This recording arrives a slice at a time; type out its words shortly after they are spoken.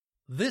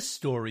This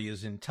story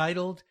is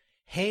entitled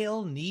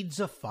Hale Needs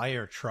a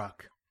Fire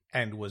Truck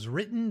and was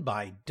written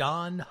by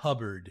Don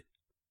Hubbard.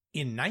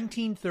 In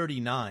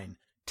 1939,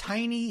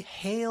 tiny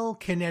Hale,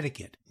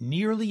 Connecticut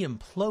nearly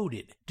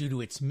imploded due to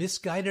its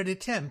misguided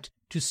attempt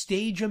to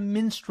stage a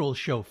minstrel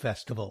show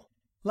festival.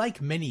 Like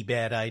many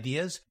bad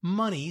ideas,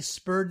 money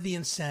spurred the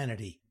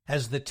insanity,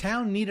 as the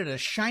town needed a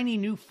shiny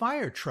new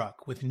fire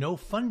truck with no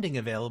funding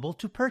available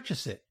to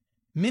purchase it.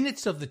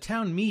 Minutes of the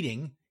town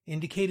meeting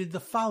indicated the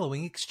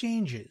following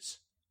exchanges.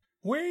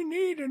 We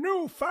need a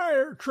new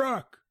fire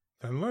truck.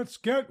 Then let's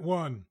get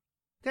one.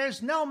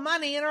 There's no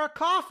money in our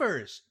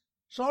coffers.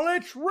 So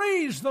let's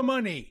raise the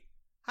money.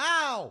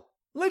 How?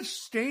 Let's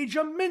stage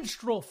a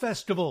minstrel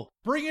festival.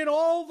 Bring in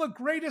all the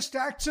greatest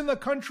acts in the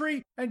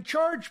country and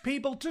charge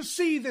people to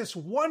see this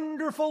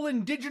wonderful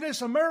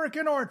indigenous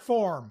American art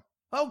form.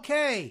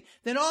 Okay,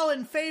 then all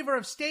in favor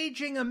of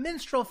staging a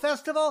minstrel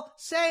festival,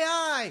 say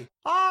aye.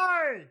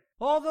 Aye.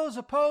 All those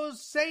opposed,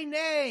 say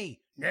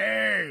nay.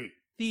 Nay.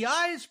 The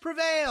ayes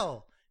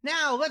prevail.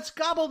 Now let's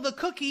gobble the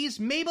cookies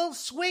Mabel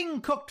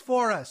Swing cooked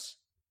for us.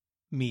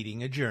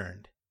 Meeting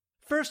adjourned.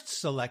 First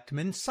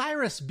Selectman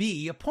Cyrus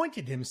B.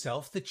 appointed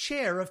himself the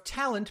chair of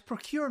talent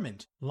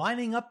procurement,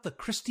 lining up the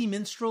Christy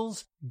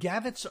Minstrels,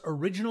 Gavitt's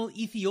Original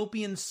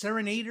Ethiopian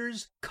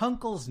Serenaders,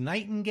 Kunkel's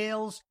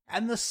Nightingales,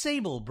 and the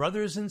Sable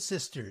Brothers and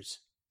Sisters.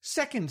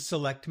 Second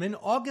Selectman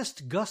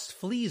August Gus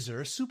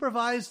Fleeser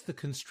supervised the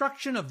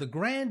construction of the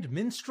Grand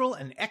Minstrel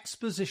and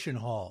Exposition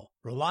Hall,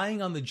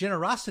 relying on the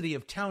generosity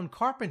of town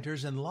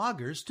carpenters and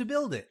loggers to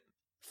build it.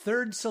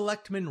 Third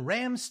Selectman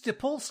Ram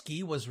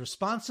Stipolsky was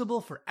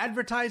responsible for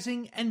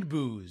advertising and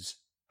booze.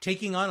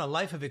 Taking on a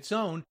life of its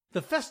own,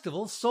 the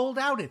festival sold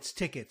out its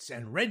tickets,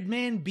 and Red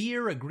Man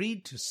Beer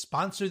agreed to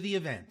sponsor the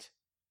event.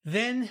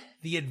 Then,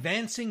 the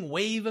advancing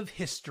wave of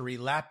history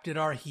lapped at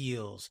our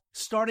heels,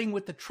 starting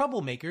with the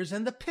troublemakers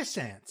and the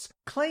pissants,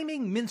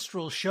 claiming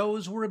minstrel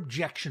shows were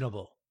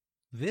objectionable.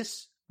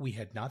 This we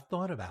had not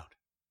thought about.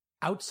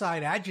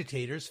 Outside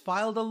agitators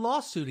filed a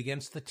lawsuit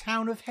against the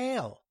town of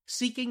Hale,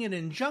 seeking an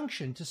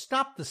injunction to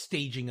stop the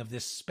staging of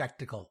this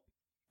spectacle.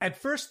 At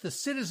first, the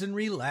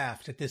citizenry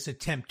laughed at this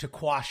attempt to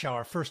quash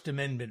our First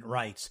Amendment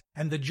rights,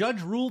 and the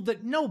judge ruled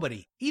that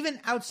nobody,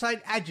 even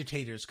outside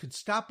agitators, could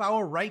stop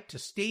our right to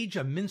stage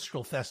a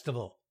minstrel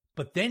festival.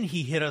 But then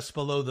he hit us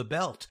below the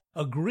belt,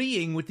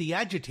 agreeing with the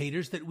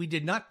agitators that we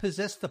did not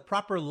possess the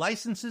proper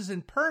licenses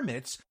and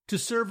permits to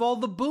serve all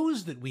the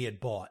booze that we had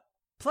bought.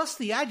 Plus,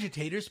 the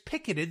agitators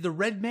picketed the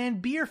Red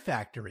Man Beer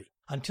Factory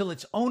until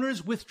its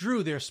owners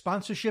withdrew their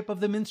sponsorship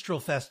of the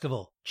Minstrel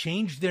Festival,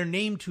 changed their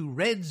name to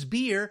Red's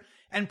Beer,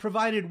 and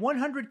provided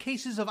 100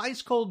 cases of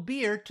ice-cold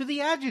beer to the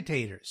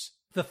agitators.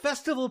 The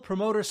festival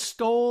promoter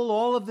stole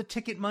all of the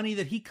ticket money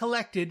that he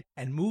collected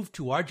and moved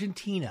to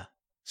Argentina.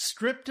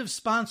 Stripped of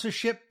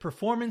sponsorship,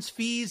 performance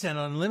fees, and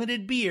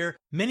unlimited beer,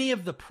 many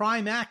of the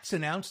prime acts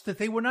announced that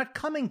they were not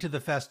coming to the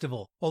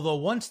festival, although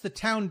once the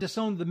town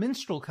disowned the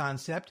minstrel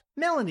concept,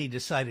 Melanie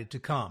decided to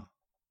come.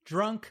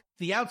 Drunk,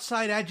 the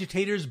outside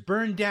agitators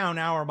burned down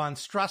our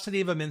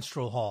monstrosity of a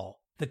minstrel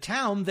hall. The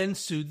town then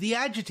sued the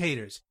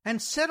agitators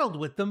and settled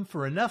with them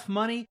for enough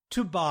money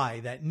to buy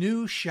that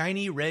new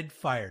shiny red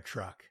fire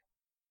truck.